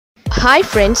Hi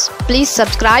friends, please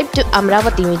subscribe to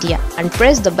Amaravathi Media and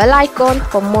press the bell icon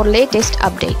for more latest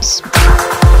updates.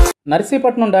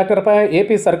 Narsipatnam డాక్టర్పై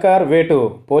AP సర్కార్ వేటు,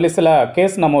 పోలీసుల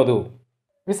case నమోదు.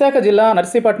 విశాఖ జిల్లా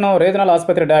Narsipatnam regional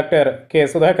ఆసుపత్రి doctor K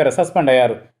Sudhakar suspend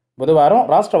అయ్యారు. బుధవారం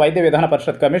రాష్ట్ర వైద్య విధాన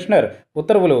పరిషత్ కమిషనర్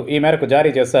ఉత్తర్వులు ఈ మేరకు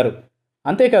జారీ చేశారు.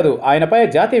 అంతేకాదు ఆయనపై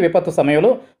జాతీయ విపత్తు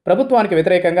సమయంలో ప్రభుత్వానికి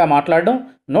వ్యతిరేకంగా మాట్లాడడం,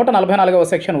 144వ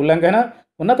సెక్షన్ ఉల్లంఘన,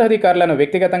 ఉన్నతాధికారులను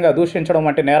వ్యక్తిగతంగా దూషించడం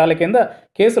వంటి నేరాల కింద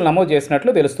కేసులు నమోదు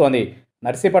చేసినట్లు తెలుస్తోంది.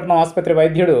 నర్సీపట్నం ఆసుపత్రి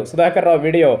వైద్యుడు సుధాకర్ రావు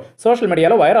వీడియో సోషల్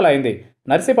మీడియాలో వైరల్ అయింది.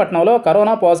 నర్సీపట్నంలో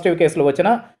కరోనా పాజిటివ్ కేసులు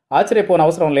వచ్చినా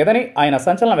ఆశ్చర్యపోనవసరం లేదని ఆయన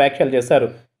సంచలన వ్యాఖ్యలు చేశారు.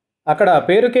 అక్కడ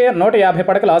పేరుకే 150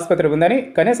 పడకల ఆసుపత్రి ఉందని,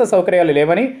 కనీస సౌకర్యాలు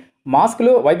లేవని,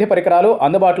 మాస్కులు, వైద్య పరికరాలు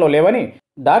అందుబాటులో లేవని,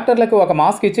 డాక్టర్లకు ఒక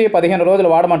మాస్క్ ఇచ్చి 15 రోజులు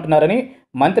వాడమంటున్నారని,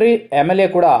 మంత్రి, ఎమ్మెల్యే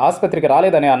కూడా ఆసుపత్రికి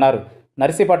రాలేదని అన్నారు.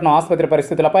 నర్సీపట్నం ఆసుపత్రి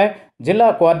పరిస్థితులపై జిల్లా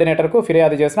కోఆర్డినేటర్కు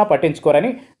ఫిర్యాదు చేసినా పట్టించుకోరని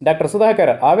డాక్టర్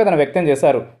సుధాకర్ ఆవేదన వ్యక్తం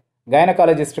చేశారు.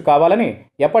 గైనకాలజిస్ట్ కావాలని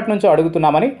ఎప్పటి నుంచో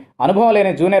అడుగుతున్నామని, అనుభవం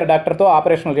లేని జూనియర్ డాక్టర్తో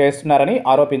ఆపరేషన్లు చేస్తున్నారని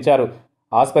ఆరోపించారు.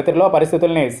 ఆసుపత్రిలో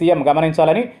పరిస్థితుల్ని సీఎం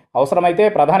గమనించాలని, అవసరమైతే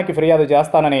ప్రధానికి ఫిర్యాదు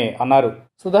చేస్తానని అన్నారు.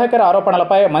 సుధాకర్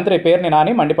ఆరోపణలపై మంత్రి పేర్ని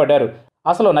నాని మండిపడ్డారు.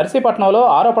 అసలు నర్సీపట్నంలో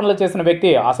ఆరోపణలు చేసిన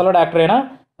వ్యక్తి అసలు డాక్టరేనా,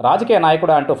 రాజకీయ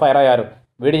నాయకుడా అంటూ ఫైర్ అయ్యారు.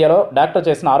 వీడియోలో డాక్టర్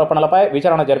చేసిన ఆరోపణలపై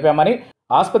విచారణ జరిపామని,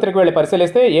 ఆసుపత్రికి వెళ్లి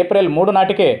పరిశీలిస్తే ఏప్రిల్ 3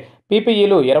 నాటికే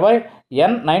పీపీఈలు 20,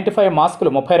 N95 మాస్కులు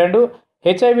 32,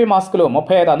 HIV మాస్కులు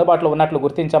 35 అందుబాటులో ఉన్నట్లు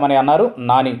గుర్తించామని అన్నారు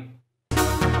నాని.